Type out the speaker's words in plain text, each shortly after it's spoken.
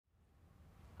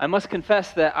I must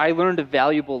confess that I learned a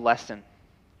valuable lesson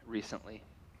recently.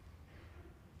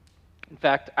 In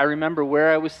fact, I remember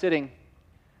where I was sitting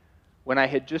when I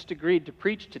had just agreed to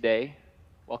preach today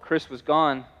while Chris was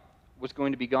going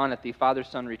to be gone at the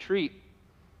Father-Son retreat.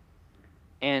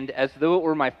 And as though it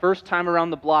were my first time around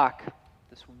the block,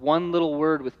 this one little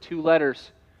word with 2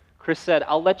 letters, Chris said,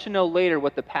 "I'll let you know later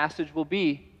what the passage will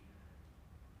be."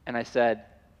 And I said,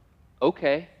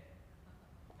 "Okay."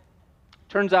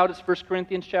 Turns out it's 1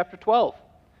 Corinthians chapter 12.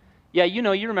 Yeah,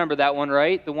 you remember that one,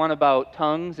 right? The one about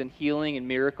tongues and healing and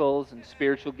miracles and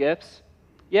spiritual gifts.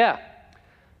 Yeah.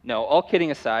 No, all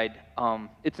kidding aside,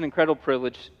 it's an incredible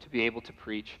privilege to be able to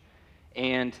preach.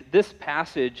 And this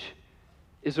passage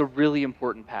is a really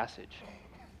important passage.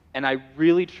 And I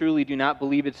really, truly do not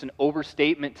believe it's an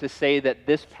overstatement to say that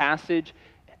this passage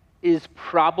is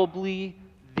probably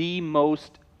the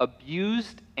most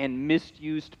abused and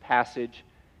misused passage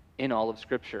in all of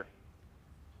Scripture.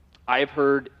 I have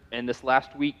heard in this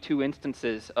last week 2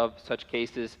 instances of such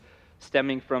cases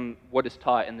stemming from what is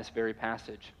taught in this very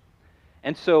passage.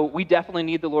 And so we definitely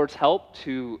need the Lord's help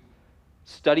to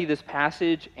study this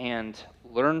passage and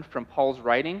learn from Paul's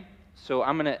writing. So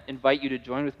I'm going to invite you to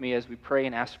join with me as we pray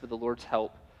and ask for the Lord's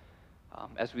help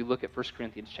as we look at 1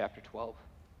 Corinthians chapter 12.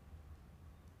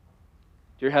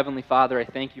 Dear Heavenly Father, I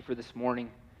thank you for this morning.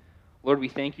 Lord, we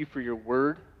thank you for your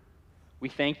word. We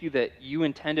thank you that you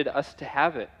intended us to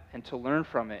have it and to learn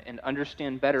from it and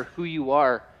understand better who you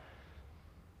are,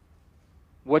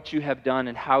 what you have done,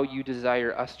 and how you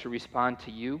desire us to respond to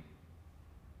you.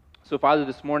 So, Father,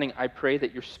 this morning I pray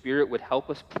that your Spirit would help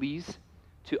us, please,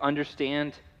 to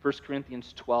understand 1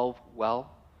 Corinthians 12 well.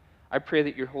 I pray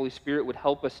that your Holy Spirit would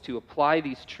help us to apply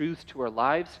these truths to our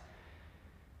lives,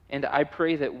 and I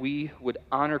pray that we would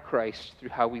honor Christ through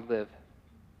how we live.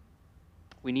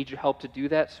 We need your help to do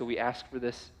that, so we ask for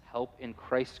this help in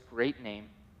Christ's great name.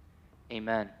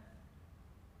 Amen.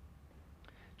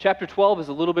 Chapter 12 is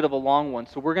a little bit of a long one,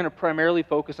 so we're going to primarily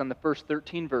focus on the first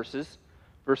 13 verses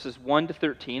 1 to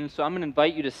 13. So I'm going to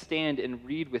invite you to stand and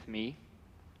read with me,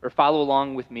 or follow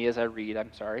along with me as I read,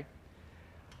 I'm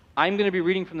going to be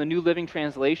reading from the New Living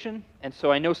Translation, and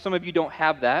so I know some of you don't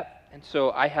have that, and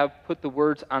so I have put the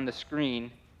words on the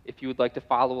screen if you would like to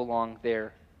follow along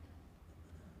there.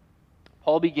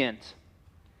 Paul begins,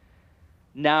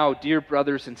 "Now, dear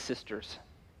brothers and sisters,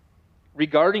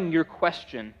 regarding your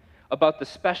question about the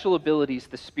special abilities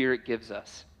the Spirit gives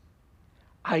us,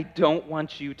 I don't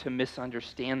want you to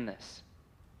misunderstand this.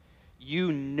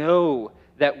 You know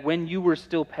that when you were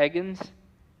still pagans,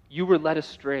 you were led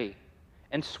astray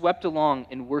and swept along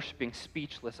in worshiping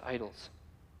speechless idols.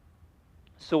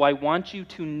 So I want you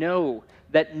to know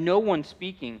that no one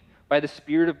speaking by the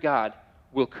Spirit of God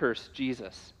will curse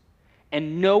Jesus,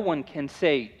 and no one can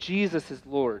say Jesus is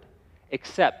Lord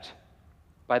except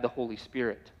by the Holy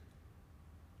Spirit.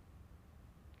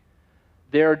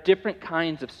 There are different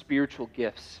kinds of spiritual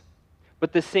gifts,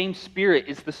 but the same Spirit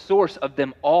is the source of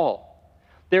them all.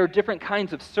 There are different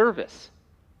kinds of service,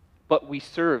 but we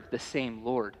serve the same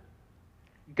Lord.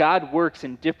 God works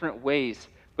in different ways,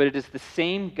 but it is the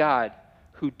same God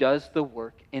who does the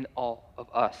work in all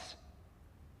of us.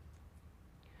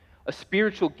 A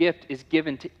spiritual gift is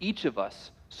given to each of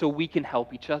us so we can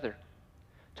help each other.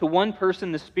 To one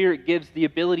person, the Spirit gives the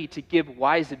ability to give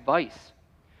wise advice.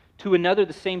 To another,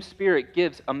 the same Spirit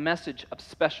gives a message of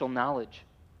special knowledge.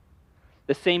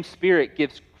 The same Spirit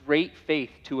gives great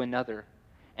faith to another.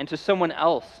 And to someone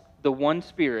else, the one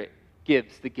Spirit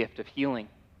gives the gift of healing.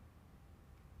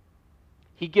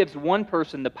 He gives one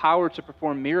person the power to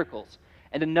perform miracles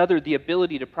and another the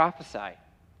ability to prophesy.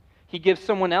 He gives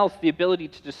someone else the ability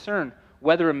to discern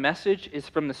whether a message is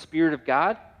from the Spirit of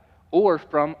God or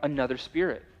from another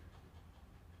spirit.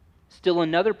 Still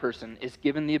another person is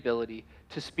given the ability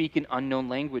to speak in unknown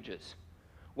languages,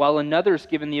 while another is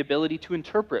given the ability to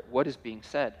interpret what is being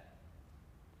said.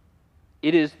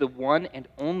 It is the one and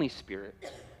only Spirit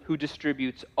who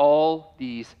distributes all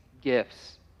these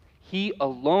gifts. He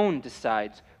alone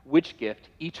decides which gift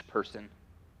each person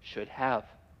should have.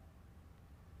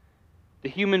 The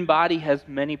human body has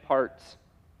many parts,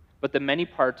 but the many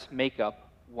parts make up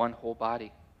one whole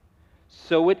body.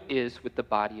 So it is with the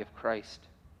body of Christ.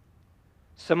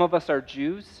 Some of us are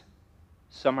Jews,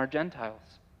 some are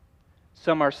Gentiles.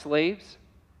 Some are slaves,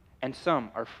 and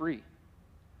some are free.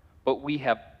 But we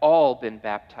have all been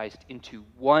baptized into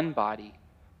one body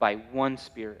by one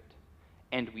Spirit,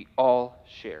 and we all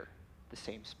share the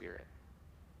same Spirit."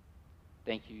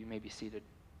 Thank you. You may be seated.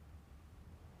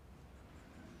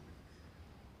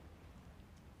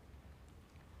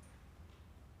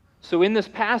 So in this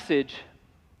passage,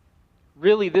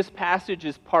 really this passage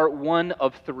is part 1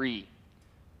 of 3.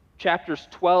 chapters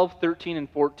 12, 13, and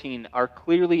 14 are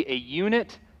clearly a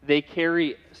unit. They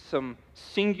carry some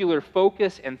singular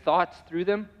focus and thoughts through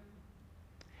them.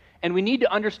 And we need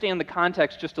to understand the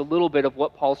context just a little bit of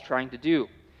what Paul's trying to do.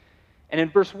 And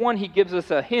in verse 1, he gives us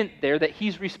a hint there that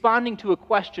he's responding to a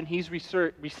question he's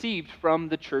received from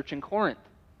the church in Corinth.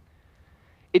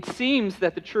 It seems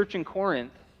that the church in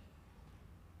Corinth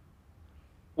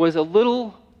was a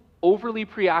little overly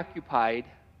preoccupied,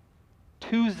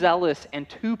 too zealous, and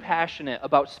too passionate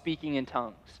about speaking in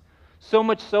tongues. So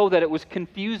much so that it was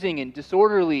confusing and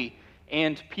disorderly,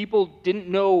 and people didn't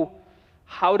know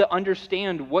how to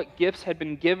understand what gifts had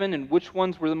been given and which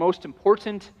ones were the most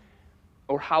important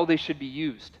or how they should be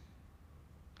used.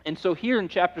 And so here in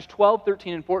chapters 12,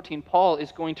 13, and 14, Paul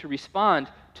is going to respond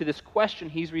to this question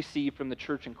he's received from the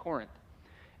church in Corinth.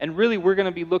 And really, we're going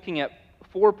to be looking at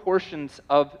 4 portions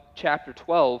of chapter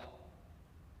 12.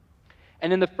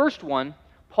 And in the first one,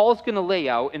 Paul's going to lay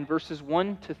out in verses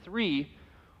 1 to 3,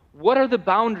 what are the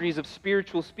boundaries of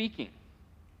spiritual speaking?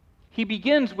 He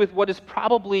begins with what is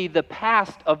probably the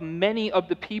past of many of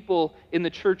the people in the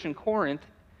church in Corinth,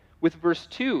 with verse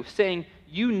 2, saying,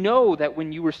 "You know that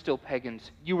when you were still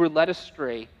pagans, you were led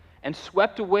astray and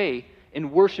swept away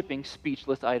in worshiping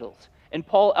speechless idols." And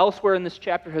Paul elsewhere in this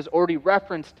chapter has already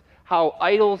referenced how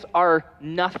idols are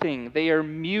nothing. They are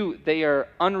mute, they are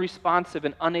unresponsive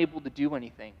and unable to do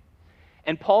anything.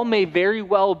 And Paul may very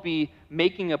well be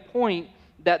making a point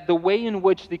that the way in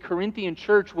which the Corinthian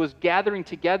church was gathering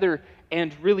together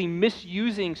and really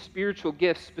misusing spiritual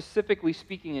gifts, specifically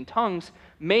speaking in tongues,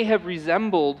 may have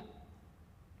resembled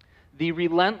the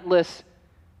relentless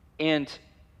and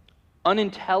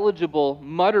unintelligible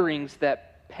mutterings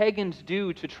that pagans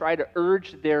do to try to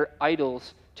urge their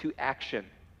idols to action,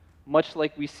 much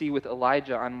like we see with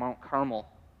Elijah on Mount Carmel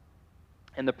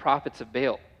and the prophets of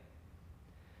Baal.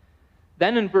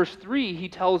 Then in verse 3, he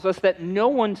tells us that no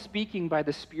one speaking by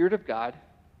the Spirit of God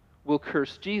will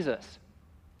curse Jesus.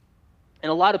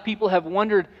 And a lot of people have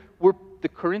wondered, were the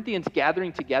Corinthians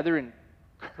gathering together and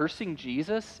cursing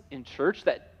Jesus in church?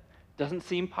 That doesn't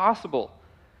seem possible.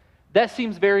 That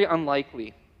seems very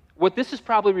unlikely. What this is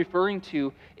probably referring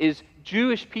to is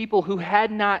Jewish people who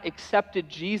had not accepted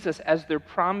Jesus as their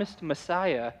promised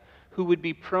Messiah, who would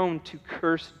be prone to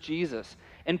curse Jesus.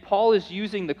 And Paul is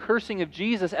using the cursing of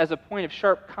Jesus as a point of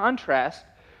sharp contrast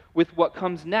with what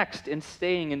comes next in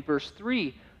saying in verse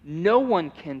 3, no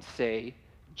one can say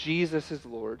Jesus is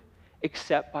Lord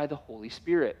except by the Holy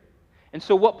Spirit. And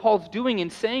so what Paul's doing in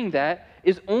saying that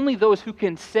is only those who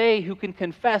can say, who can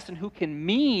confess, and who can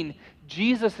mean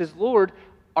Jesus is Lord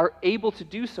are able to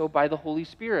do so by the Holy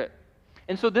Spirit.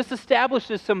 And so this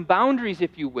establishes some boundaries,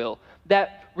 if you will,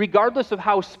 that regardless of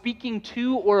how speaking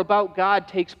to or about God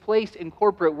takes place in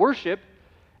corporate worship,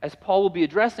 as Paul will be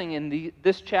addressing in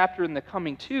this chapter and the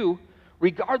coming 2,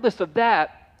 regardless of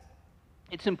that,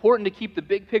 it's important to keep the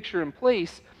big picture in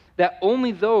place that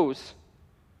only those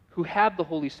who have the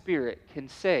Holy Spirit can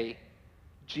say,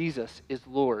 Jesus is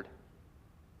Lord.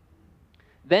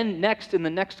 Then next, in the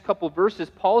next couple verses,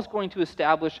 Paul is going to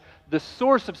establish the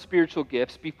source of spiritual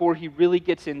gifts before he really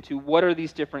gets into what are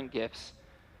these different gifts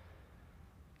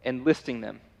and listing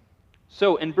them.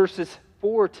 So in verses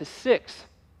 4 to 6,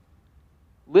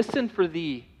 listen for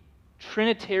the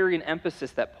Trinitarian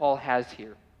emphasis that Paul has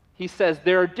here. He says,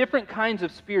 there are different kinds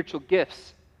of spiritual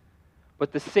gifts,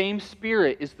 but the same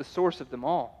Spirit is the source of them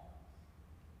all.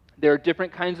 There are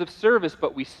different kinds of service,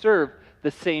 but we serve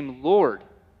the same Lord.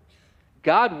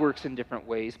 God works in different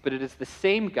ways, but it is the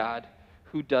same God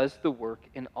who does the work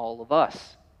in all of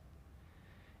us.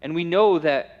 And we know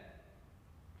that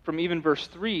from even verse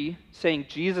 3, saying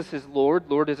Jesus is Lord,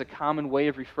 Lord is a common way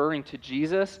of referring to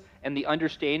Jesus, and the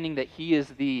understanding that he is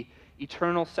the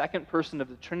eternal second person of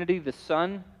the Trinity, the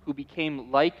Son, who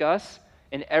became like us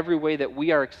in every way that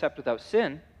we are accepted without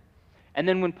sin. And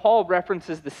then when Paul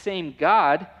references the same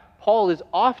God, Paul is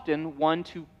often one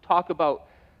to talk about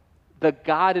the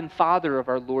God and Father of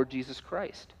our Lord Jesus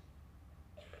Christ.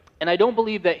 And I don't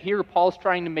believe that here Paul's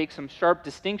trying to make some sharp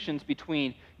distinctions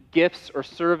between gifts or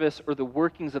service or the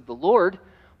workings of the Lord,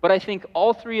 but I think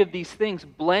all 3 of these things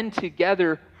blend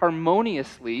together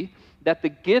harmoniously, that the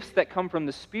gifts that come from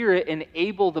the Spirit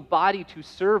enable the body to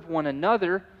serve one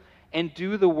another and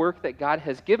do the work that God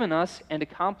has given us and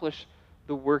accomplish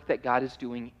the work that God is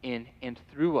doing in and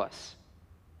through us.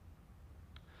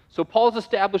 So Paul's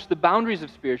established the boundaries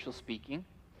of spiritual speaking,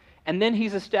 and then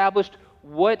he's established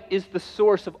what is the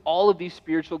source of all of these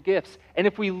spiritual gifts. And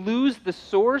if we lose the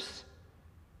source,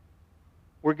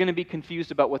 we're going to be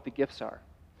confused about what the gifts are.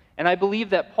 And I believe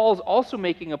that Paul's also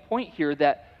making a point here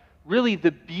that really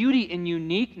the beauty and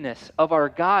uniqueness of our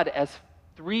God as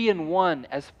three in one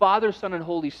as Father, Son, and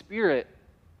Holy Spirit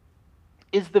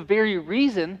is the very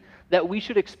reason that we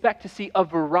should expect to see a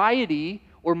variety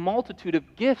or multitude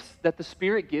of gifts that the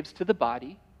Spirit gives to the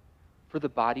body for the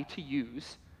body to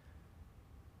use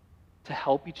to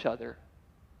help each other.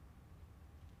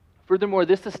 Furthermore,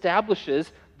 this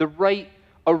establishes the right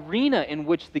arena in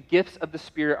which the gifts of the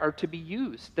Spirit are to be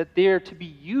used, that they are to be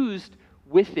used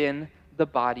within the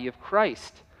body of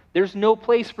Christ. There's no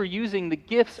place for using the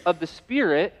gifts of the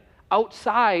Spirit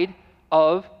outside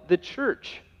of the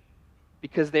church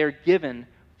because they are given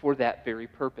for that very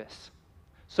purpose.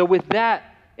 So with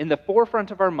that in the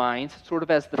forefront of our minds, sort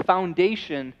of as the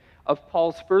foundation of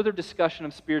Paul's further discussion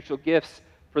of spiritual gifts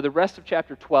for the rest of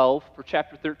chapter 12, for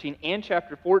chapter 13, and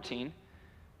chapter 14,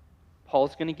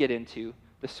 Paul's going to get into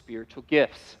the spiritual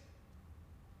gifts.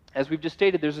 As we've just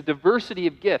stated, there's a diversity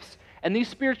of gifts, and these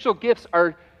spiritual gifts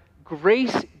are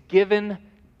grace-given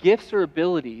gifts or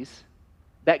abilities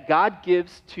that God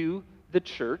gives to the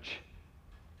church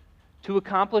to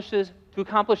accomplish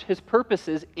his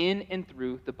purposes in and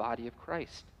through the body of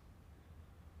Christ.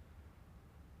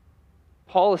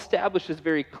 Paul establishes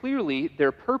very clearly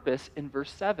their purpose in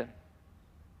verse 7.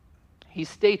 He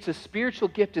states a spiritual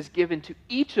gift is given to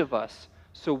each of us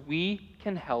so we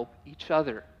can help each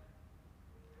other.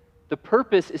 The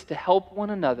purpose is to help one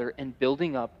another in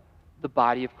building up the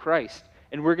body of Christ.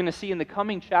 And we're going to see in the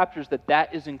coming chapters that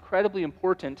that is incredibly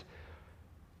important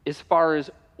as far as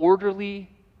orderly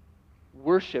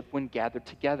worship when gathered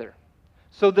together.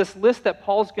 So this list that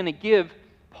Paul's going to give,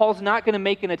 Paul's not going to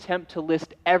make an attempt to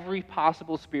list every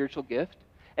possible spiritual gift.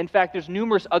 In fact, there's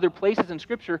numerous other places in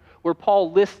Scripture where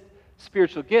Paul lists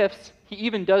spiritual gifts. He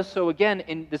even does so again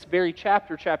in this very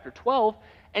chapter, chapter 12,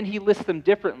 and he lists them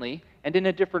differently and in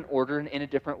a different order and in a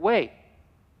different way.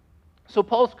 So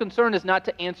Paul's concern is not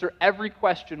to answer every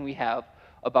question we have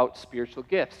about spiritual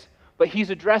gifts, but he's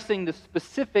addressing the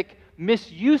specific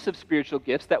misuse of spiritual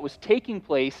gifts that was taking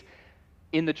place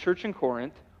in the church in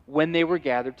Corinth when they were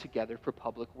gathered together for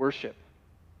public worship.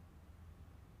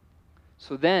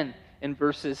 So then, in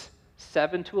verses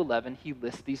 7 to 11, he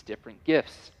lists these different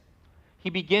gifts. He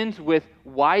begins with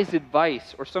wise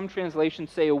advice, or some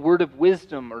translations say a word of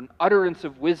wisdom or an utterance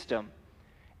of wisdom,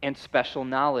 and special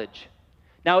knowledge.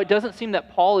 Now, it doesn't seem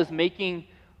that Paul is making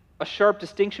a sharp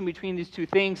distinction between these two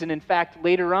things, and in fact,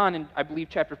 later on in, I believe,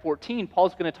 chapter 14,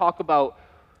 Paul's going to talk about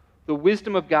the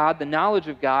wisdom of God, the knowledge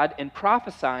of God, and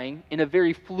prophesying in a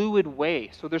very fluid way.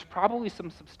 So there's probably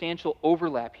some substantial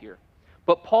overlap here.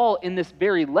 But Paul, in this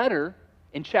very letter,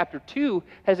 in chapter 2,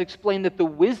 has explained that the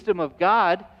wisdom of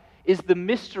God is the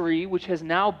mystery which has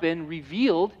now been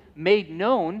revealed, made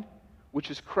known,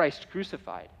 which is Christ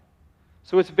crucified.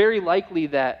 So it's very likely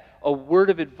that a word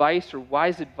of advice or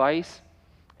wise advice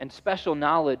and special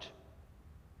knowledge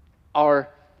are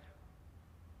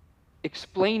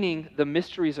explaining the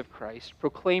mysteries of Christ,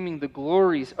 proclaiming the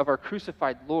glories of our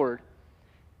crucified Lord,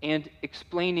 and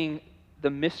explaining the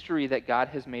mystery that God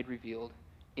has made revealed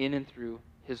in and through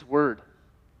His Word.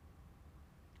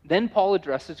 Then Paul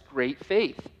addresses great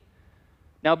faith.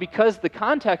 Now, because the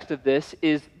context of this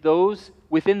is those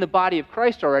within the body of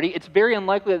Christ already, it's very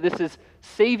unlikely that this is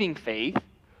saving faith,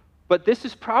 but this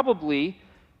is probably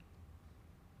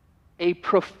a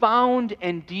profound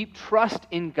and deep trust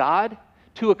in God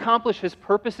to accomplish His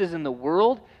purposes in the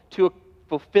world, to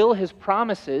fulfill His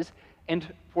promises,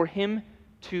 and for Him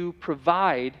to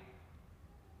provide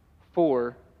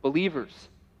for believers.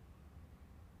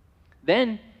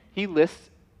 Then he lists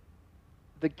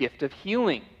the gift of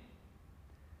healing.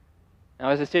 Now,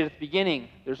 as I stated at the beginning,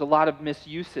 there's a lot of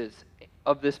misuses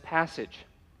of this passage.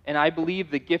 And I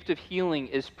believe the gift of healing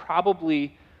is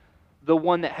probably the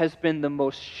one that has been the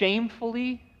most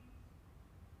shamefully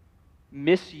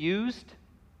misused.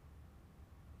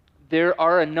 There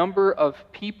are a number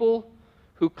of people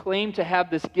who claim to have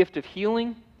this gift of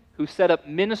healing, who set up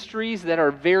ministries that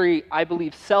are very, I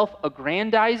believe,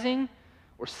 self-aggrandizing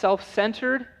or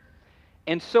self-centered.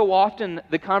 And so often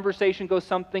the conversation goes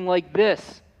something like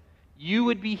this: you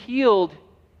would be healed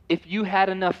if you had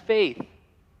enough faith.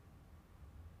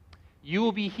 You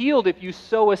will be healed if you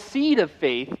sow a seed of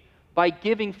faith by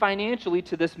giving financially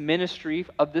to this ministry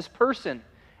of this person.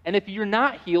 And if you're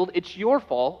not healed, it's your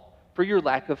fault for your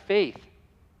lack of faith.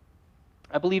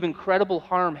 I believe incredible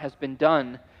harm has been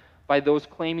done by those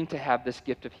claiming to have this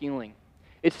gift of healing.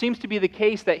 It seems to be the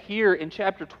case that here in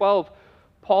chapter 12,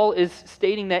 Paul is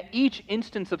stating that each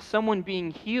instance of someone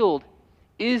being healed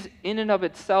is in and of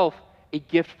itself a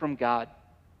gift from God.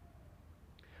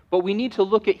 But we need to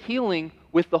look at healing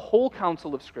with the whole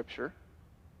counsel of Scripture.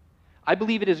 I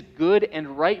believe it is good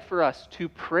and right for us to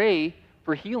pray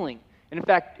for healing. And in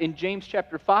fact, in James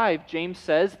chapter 5, James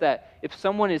says that if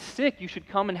someone is sick, you should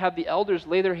come and have the elders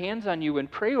lay their hands on you and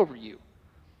pray over you.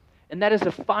 And that is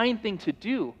a fine thing to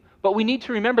do. But we need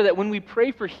to remember that when we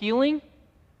pray for healing,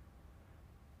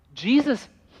 Jesus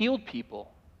healed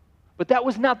people. But that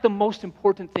was not the most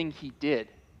important thing he did,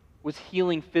 was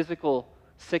healing physical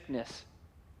sickness.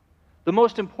 The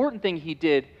most important thing he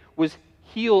did was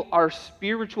heal our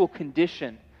spiritual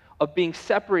condition of being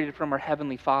separated from our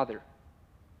Heavenly Father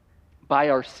by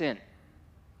our sin.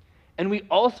 And we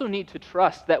also need to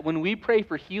trust that when we pray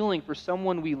for healing for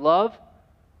someone we love,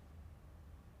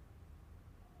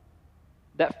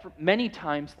 that for many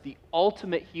times the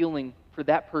ultimate healing for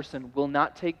that person will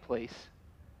not take place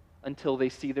until they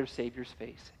see their Savior's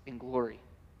face in glory.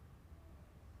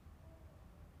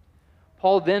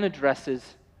 Paul then addresses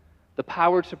the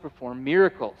power to perform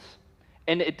miracles.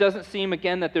 And it doesn't seem,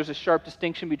 again, that there's a sharp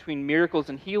distinction between miracles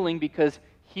and healing, because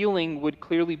healing would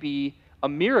clearly be a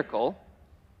miracle.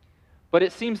 But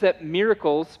it seems that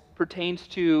miracles pertains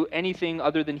to anything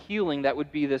other than healing that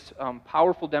would be this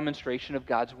powerful demonstration of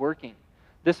God's working.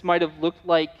 This might have looked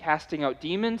like casting out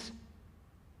demons,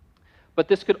 but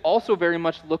this could also very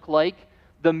much look like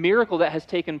the miracle that has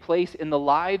taken place in the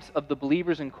lives of the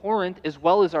believers in Corinth, as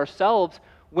well as ourselves,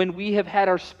 when we have had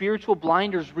our spiritual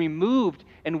blinders removed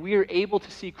and we are able to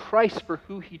see Christ for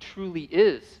who he truly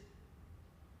is.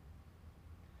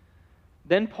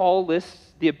 Then Paul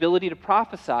lists the ability to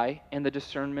prophesy and the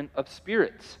discernment of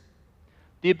spirits.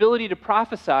 The ability to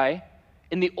prophesy,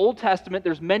 in the Old Testament,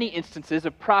 there's many instances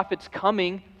of prophets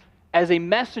coming as a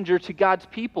messenger to God's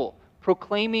people,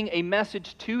 proclaiming a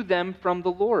message to them from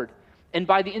the Lord. And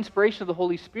by the inspiration of the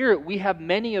Holy Spirit, we have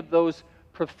many of those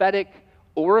prophetic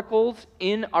oracles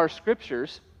in our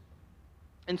scriptures.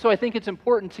 And so I think it's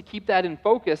important to keep that in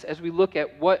focus as we look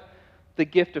at what the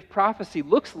gift of prophecy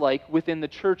looks like within the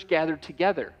church gathered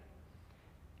together.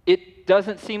 It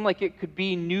doesn't seem like it could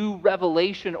be new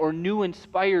revelation or new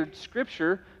inspired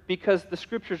scripture, because the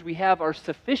scriptures we have are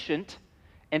sufficient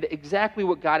and exactly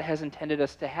what God has intended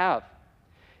us to have.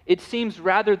 It seems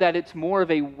rather that it's more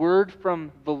of a word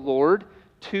from the Lord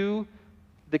to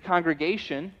the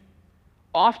congregation.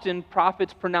 Often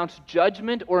prophets pronounce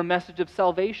judgment or a message of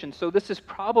salvation. So this is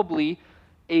probably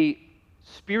a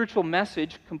spiritual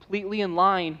message completely in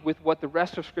line with what the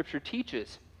rest of Scripture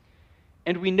teaches.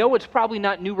 And we know it's probably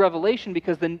not new revelation,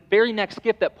 because the very next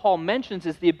gift that Paul mentions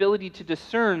is the ability to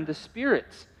discern the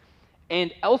spirits.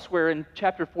 And elsewhere in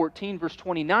chapter 14, verse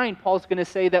 29, Paul's going to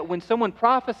say that when someone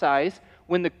prophesies,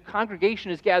 when the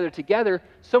congregation is gathered together,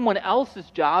 someone else's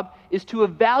job is to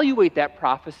evaluate that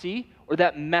prophecy or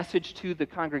that message to the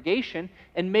congregation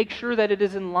and make sure that it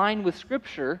is in line with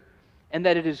Scripture and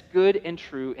that it is good and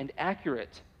true and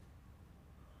accurate.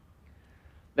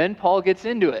 Then Paul gets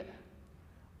into it.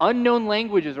 Unknown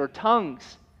languages or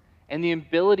tongues, and the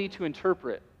ability to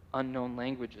interpret unknown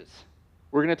languages.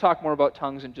 We're going to talk more about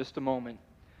tongues in just a moment.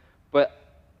 But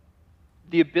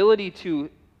the ability to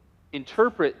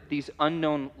interpret these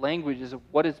unknown languages of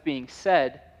what is being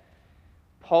said,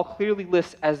 Paul clearly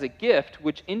lists as a gift,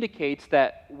 which indicates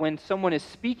that when someone is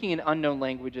speaking in unknown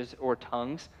languages or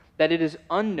tongues, that it is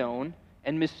unknown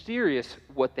and mysterious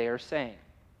what they are saying.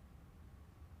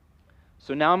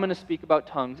 So now I'm going to speak about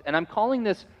tongues, and I'm calling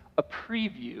this a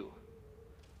preview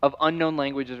of unknown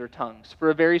languages or tongues for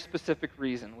a very specific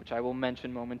reason, which I will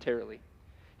mention momentarily.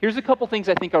 Here's a couple things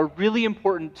I think are really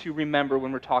important to remember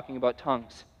when we're talking about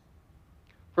tongues.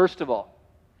 First of all,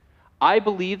 I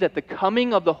believe that the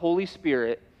coming of the Holy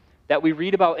Spirit that we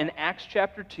read about in Acts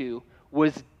chapter 2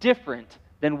 was different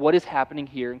than what is happening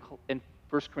here in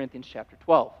 1 Corinthians chapter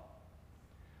 12.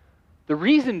 The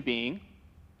reason being,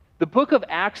 the book of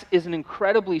Acts is an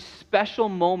incredibly special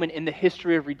moment in the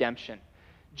history of redemption.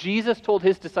 Jesus told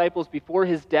his disciples before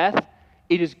his death,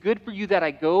 "It is good for you that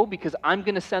I go, because I'm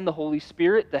going to send the Holy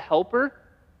Spirit, the Helper."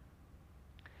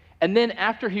 And then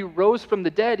after he rose from the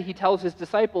dead, he tells his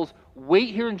disciples,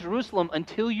 "Wait here in Jerusalem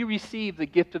until you receive the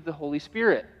gift of the Holy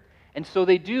Spirit." And so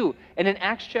they do. And in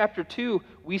Acts chapter 2,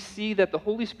 we see that the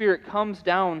Holy Spirit comes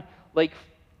down like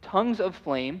tongues of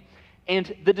flame,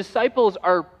 and the disciples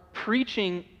are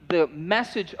preaching the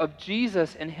message of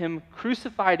Jesus and him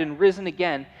crucified and risen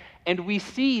again. And we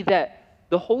see that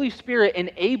the Holy Spirit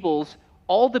enables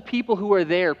all the people who are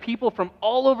there, people from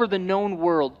all over the known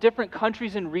world, different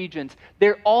countries and regions,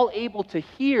 they're all able to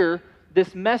hear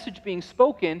this message being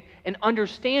spoken and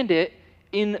understand it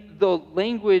in the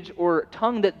language or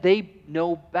tongue that they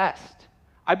know best.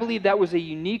 I believe that was a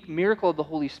unique miracle of the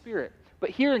Holy Spirit.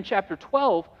 But here in chapter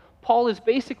 12, Paul is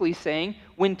basically saying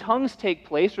when tongues take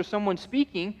place or someone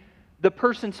speaking, the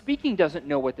person speaking doesn't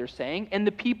know what they're saying, and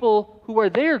the people who are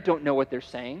there don't know what they're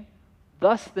saying.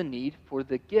 thus the need for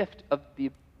the gift of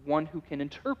the one who can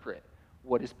interpret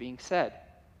what is being said.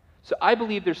 So I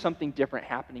believe there's something different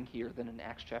happening here than in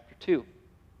Acts chapter 2.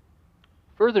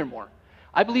 Furthermore,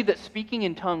 I believe that speaking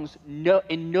in tongues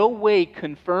in no way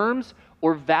confirms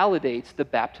or validates the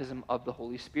baptism of the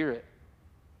Holy Spirit.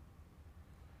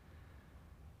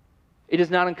 It is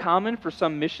not uncommon for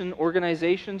some mission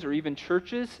organizations or even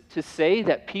churches to say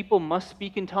that people must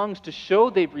speak in tongues to show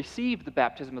they've received the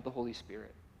baptism of the Holy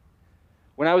Spirit.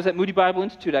 When I was at Moody Bible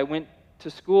Institute, I went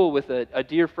to school with a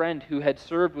dear friend who had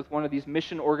served with one of these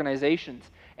mission organizations.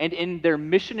 And in their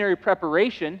missionary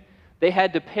preparation, they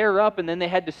had to pair up and then they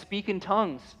had to speak in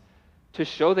tongues to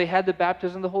show they had the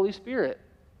baptism of the Holy Spirit.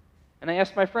 And I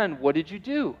asked my friend, "What did you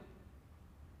do?" And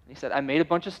he said, "I made a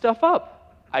bunch of stuff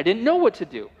up. I didn't know what to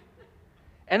do."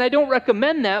 And I don't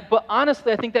recommend that, but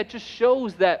honestly, I think that just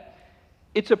shows that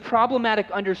it's a problematic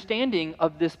understanding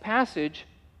of this passage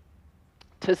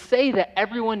to say that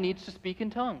everyone needs to speak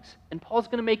in tongues. And Paul's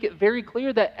going to make it very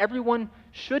clear that everyone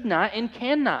should not and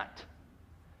cannot.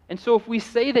 And so if we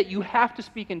say that you have to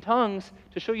speak in tongues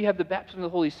to show you have the baptism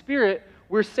of the Holy Spirit,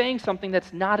 we're saying something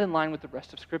that's not in line with the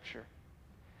rest of Scripture.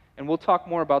 And we'll talk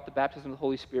more about the baptism of the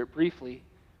Holy Spirit briefly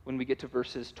when we get to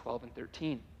verses 12 and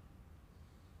 13.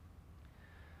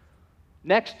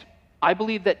 Next, I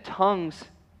believe that tongues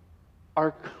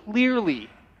are clearly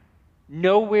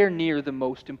nowhere near the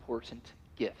most important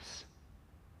gifts.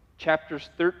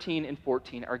 Chapters 13 and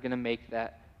 14 are going to make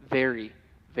that very,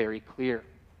 very clear.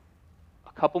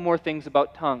 A couple more things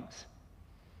about tongues.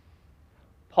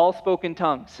 Paul spoke in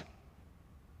tongues.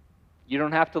 You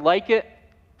don't have to like it.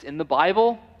 It's in the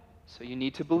Bible, so you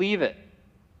need to believe it.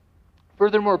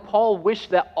 Furthermore, Paul wished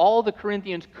that all the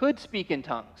Corinthians could speak in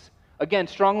tongues. Again,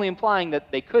 strongly implying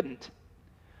that they couldn't.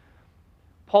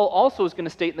 Paul also is going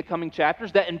to state in the coming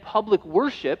chapters that in public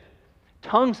worship,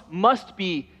 tongues must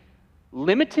be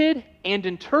limited and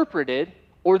interpreted,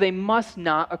 or they must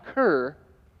not occur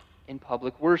in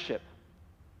public worship.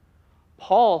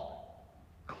 Paul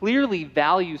clearly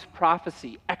values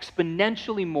prophecy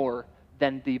exponentially more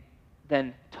than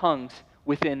tongues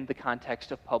within the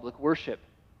context of public worship.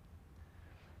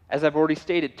 As I've already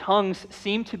stated, tongues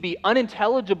seem to be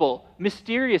unintelligible,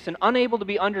 mysterious, and unable to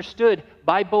be understood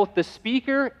by both the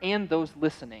speaker and those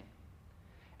listening.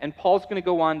 And Paul's going to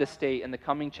go on to state in the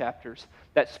coming chapters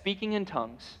that speaking in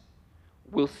tongues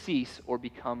will cease or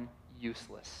become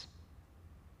useless.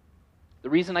 The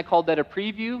reason I called that a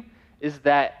preview is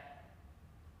that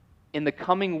in the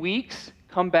coming weeks,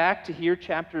 come back to hear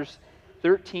chapters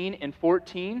 13 and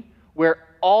 14, where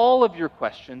all of your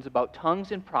questions about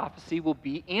tongues and prophecy will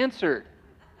be answered.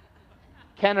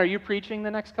 Ken, are you preaching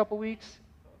the next couple weeks?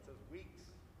 No, it says weeks.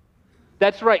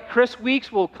 That's right. Chris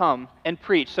Weeks will come and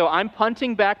preach. So I'm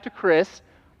punting back to Chris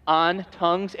on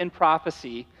tongues and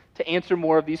prophecy to answer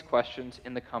more of these questions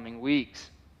in the coming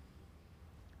weeks.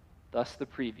 Thus the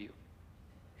preview.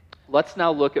 Let's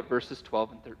now look at verses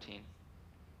 12 and 13.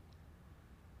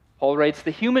 Paul writes,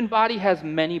 "The human body has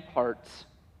many parts,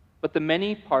 but the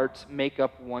many parts make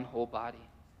up one whole body.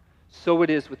 So it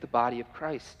is with the body of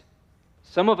Christ.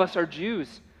 Some of us are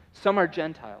Jews, some are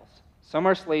Gentiles, some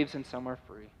are slaves, and some are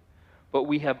free. But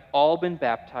we have all been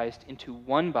baptized into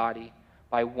one body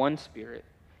by one Spirit,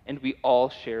 and we all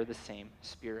share the same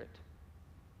Spirit."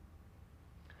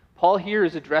 Paul here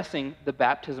is addressing the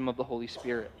baptism of the Holy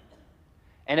Spirit.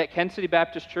 And at Kent City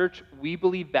Baptist Church, we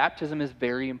believe baptism is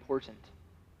very important.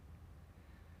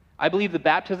 I believe the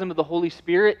baptism of the Holy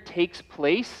Spirit takes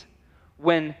place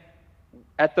when,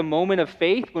 at the moment of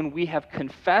faith, when we have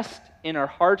confessed in our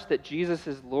hearts that Jesus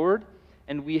is Lord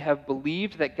and we have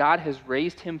believed that God has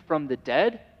raised him from the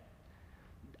dead.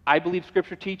 I believe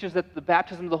Scripture teaches that the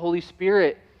baptism of the Holy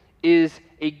Spirit is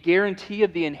a guarantee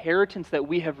of the inheritance that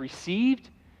we have received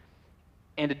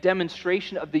and a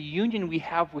demonstration of the union we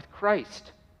have with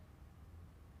Christ.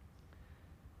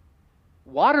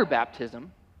 Water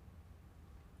baptism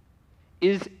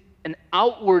is an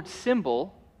outward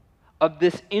symbol of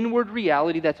this inward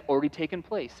reality that's already taken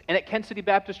place. And at Kent City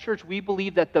Baptist Church, we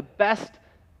believe that the best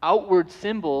outward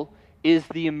symbol is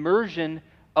the immersion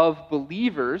of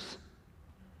believers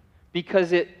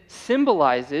because it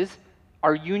symbolizes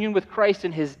our union with Christ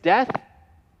in his death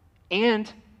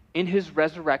and in his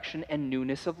resurrection and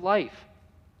newness of life.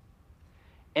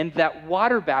 And that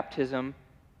water baptism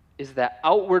is that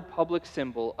outward public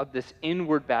symbol of this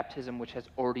inward baptism which has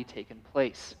already taken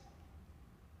place.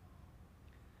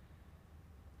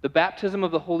 The baptism of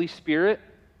the Holy Spirit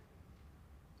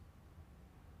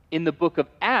in the book of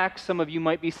Acts, some of you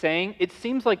might be saying, it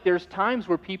seems like there's times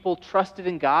where people trusted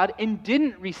in God and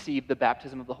didn't receive the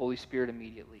baptism of the Holy Spirit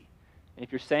immediately. And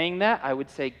if you're saying that, I would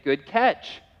say, good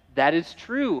catch. That is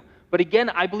true. But again,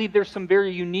 I believe there's some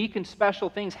very unique and special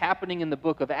things happening in the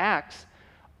book of Acts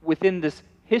within this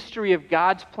history of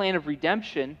God's plan of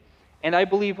redemption. And I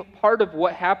believe part of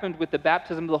what happened with the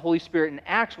baptism of the Holy Spirit in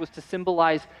Acts was to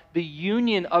symbolize the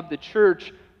union of the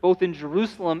church, both in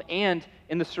Jerusalem and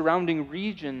in the surrounding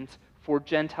regions, for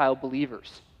Gentile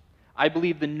believers. I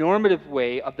believe the normative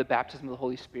way of the baptism of the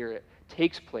Holy Spirit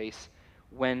takes place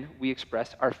when we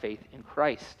express our faith in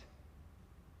Christ.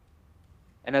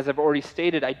 And as I've already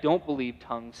stated, I don't believe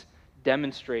tongues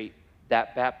demonstrate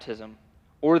that baptism,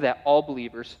 or that all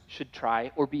believers should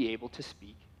try or be able to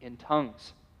speak in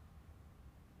tongues.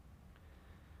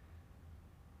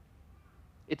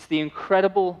 It's the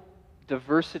incredible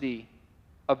diversity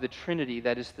of the Trinity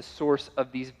that is the source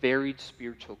of these varied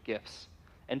spiritual gifts.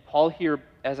 And Paul here,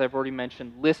 as I've already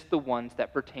mentioned, lists the ones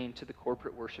that pertain to the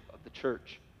corporate worship of the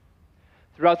church.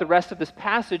 Throughout the rest of this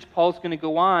passage, Paul's going to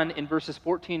go on in verses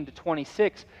 14 to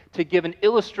 26 to give an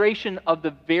illustration of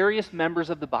the various members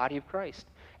of the body of Christ.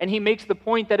 And he makes the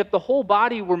point that if the whole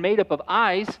body were made up of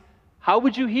eyes, how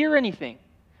would you hear anything?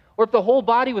 Or if the whole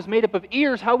body was made up of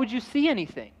ears, how would you see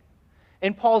anything?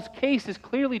 And Paul's case is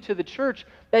clearly to the church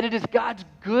that it is God's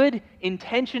good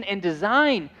intention and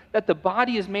design that the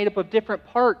body is made up of different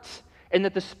parts, and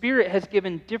that the Spirit has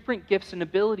given different gifts and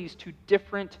abilities to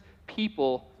different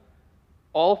people,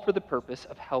 all for the purpose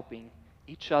of helping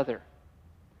each other.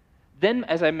 Then,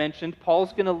 as I mentioned,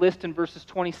 Paul's going to list in verses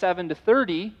 27 to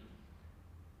 30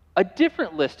 a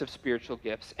different list of spiritual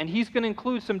gifts, and he's going to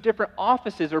include some different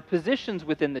offices or positions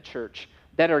within the church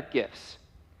that are gifts.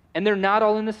 And they're not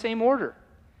all in the same order.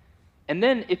 And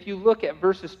then if you look at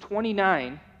verses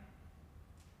 29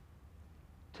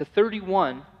 to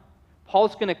 31,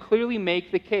 Paul's going to clearly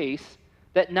make the case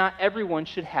that not everyone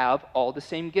should have all the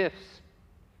same gifts.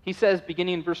 He says,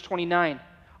 beginning in verse 29,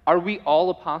 are we all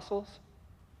apostles?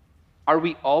 Are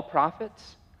we all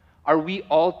prophets? Are we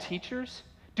all teachers?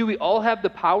 Do we all have the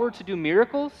power to do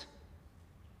miracles?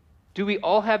 Do we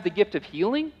all have the gift of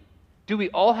healing? Do we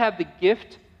all have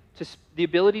the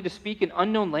ability to speak in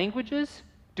unknown languages?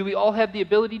 Do we all have the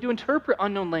ability to interpret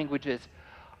unknown languages?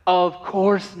 Of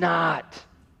course not.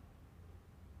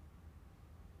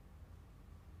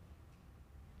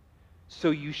 So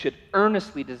you should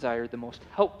earnestly desire the most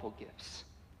helpful gifts.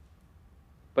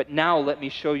 But now let me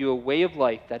show you a way of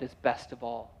life that is best of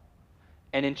all.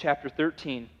 And in chapter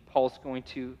 13, Paul's going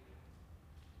to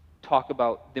talk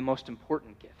about the most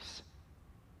important gifts.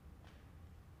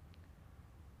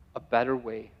 A better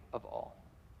way of all.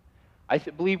 I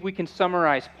believe we can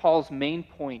summarize Paul's main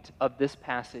point of this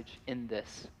passage in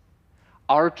this.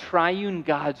 Our triune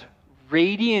God's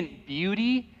radiant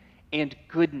beauty and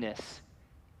goodness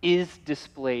is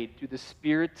displayed through the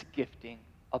Spirit's gifting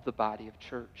of the body of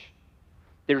church.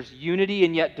 There's unity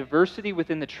and yet diversity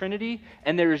within the Trinity,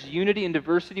 and there is unity and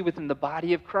diversity within the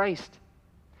body of Christ.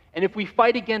 And if we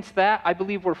fight against that, I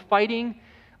believe we're fighting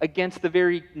against the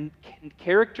very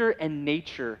character and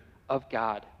nature of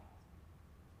God.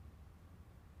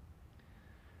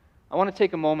 I want to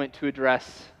take a moment to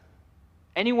address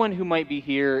anyone who might be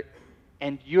here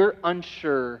and you're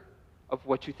unsure of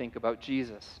what you think about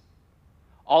Jesus.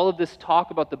 All of this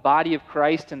talk about the body of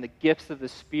Christ and the gifts of the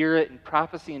Spirit and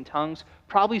prophecy and tongues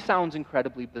probably sounds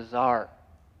incredibly bizarre.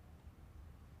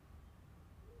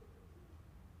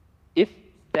 If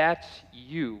that's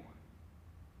you,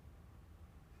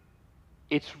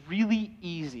 it's really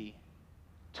easy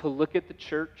to look at the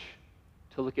church,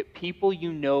 to look at people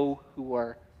you know who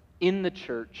are in the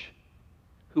church,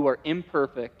 who are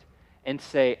imperfect, and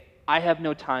say, I have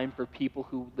no time for people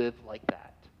who live like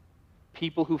that.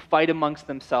 People who fight amongst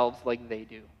themselves like they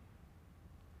do.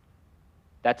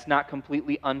 That's not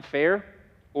completely unfair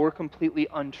or completely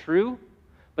untrue,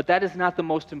 but that is not the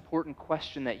most important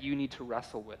question that you need to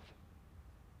wrestle with.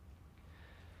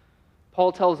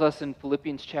 Paul tells us in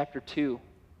Philippians chapter 2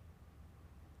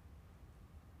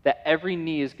 that every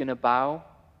knee is going to bow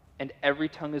and every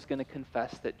tongue is going to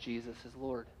confess that Jesus is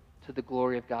Lord, to the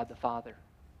glory of God the Father.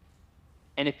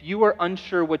 And if you are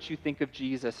unsure what you think of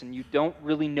Jesus and you don't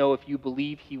really know if you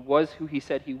believe he was who he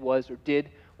said he was or did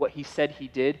what he said he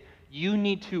did, you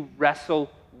need to wrestle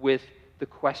with the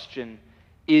question,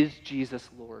 is Jesus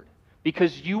Lord?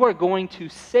 Because you are going to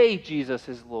say Jesus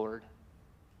is Lord.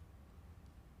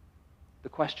 The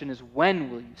question is, when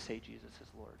will you say Jesus is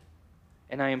Lord?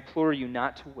 And I implore you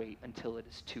not to wait until it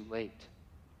is too late.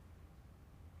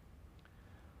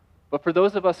 But for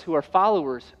those of us who are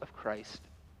followers of Christ,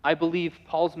 I believe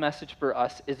Paul's message for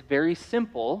us is very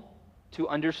simple to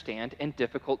understand and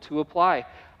difficult to apply.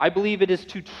 I believe it is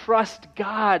to trust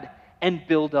God and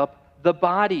build up the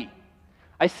body.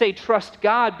 I say trust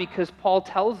God because Paul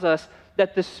tells us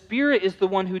that the Spirit is the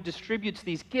one who distributes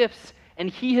these gifts, and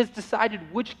he has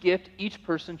decided which gift each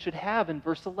person should have in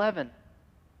verse 11.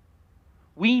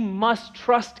 We must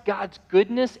trust God's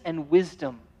goodness and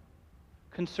wisdom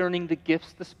concerning the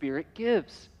gifts the Spirit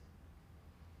gives.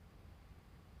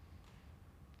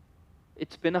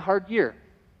 It's been a hard year.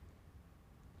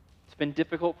 It's been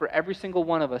difficult for every single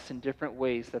one of us in different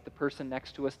ways that the person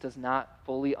next to us does not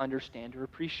fully understand or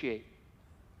appreciate.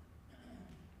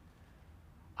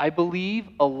 I believe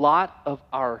a lot of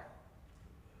our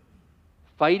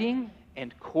fighting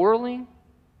and quarreling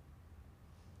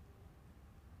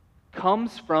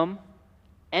comes from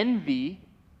envy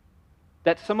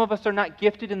that some of us are not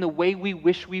gifted in the way we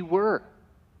wish we were.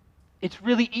 It's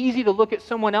really easy to look at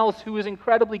someone else who is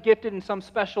incredibly gifted in some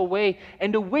special way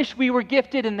and to wish we were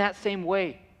gifted in that same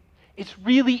way. It's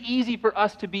really easy for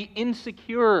us to be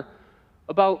insecure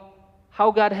about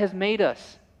how God has made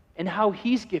us and how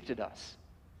He's gifted us.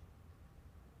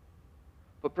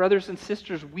 But brothers and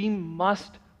sisters, we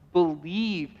must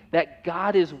believe that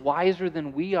God is wiser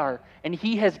than we are, and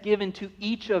He has given to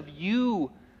each of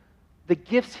you the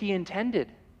gifts He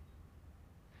intended.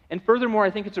 And furthermore,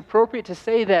 I think it's appropriate to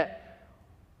say that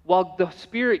while the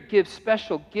Spirit gives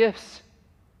special gifts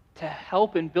to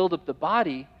help and build up the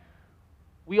body,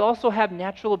 we also have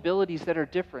natural abilities that are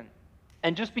different.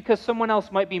 And just because someone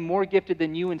else might be more gifted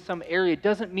than you in some area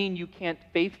doesn't mean you can't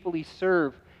faithfully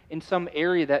serve in some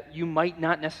area that you might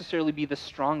not necessarily be the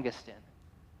strongest in.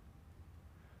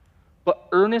 But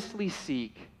earnestly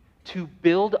seek to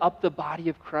build up the body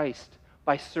of Christ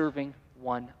by serving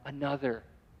one another.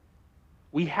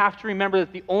 We have to remember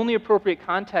that the only appropriate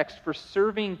context for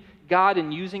serving God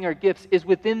and using our gifts is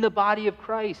within the body of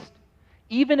Christ.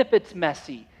 Even if it's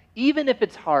messy, even if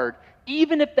it's hard,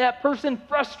 even if that person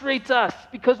frustrates us,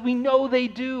 because we know they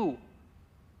do,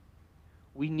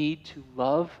 we need to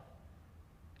love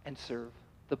and serve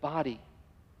the body.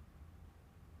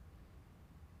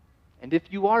 And if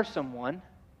you are someone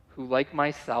who, like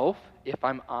myself, if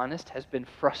I'm honest, has been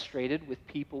frustrated with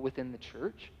people within the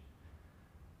church,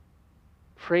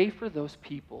 pray for those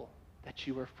people that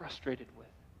you are frustrated with.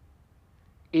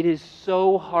 It is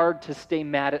so hard to stay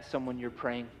mad at someone you're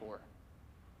praying for.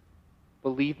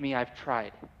 Believe me, I've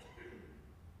tried.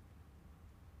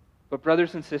 But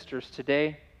brothers and sisters,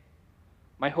 today,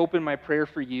 my hope and my prayer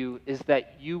for you is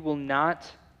that you will not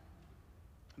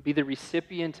be the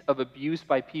recipient of abuse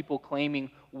by people claiming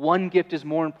one gift is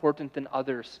more important than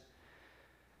others.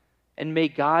 And may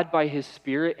God, by His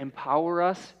Spirit, empower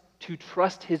us to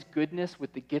trust His goodness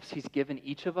with the gifts He's given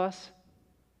each of us.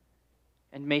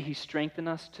 And may He strengthen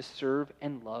us to serve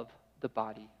and love the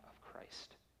body of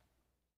Christ.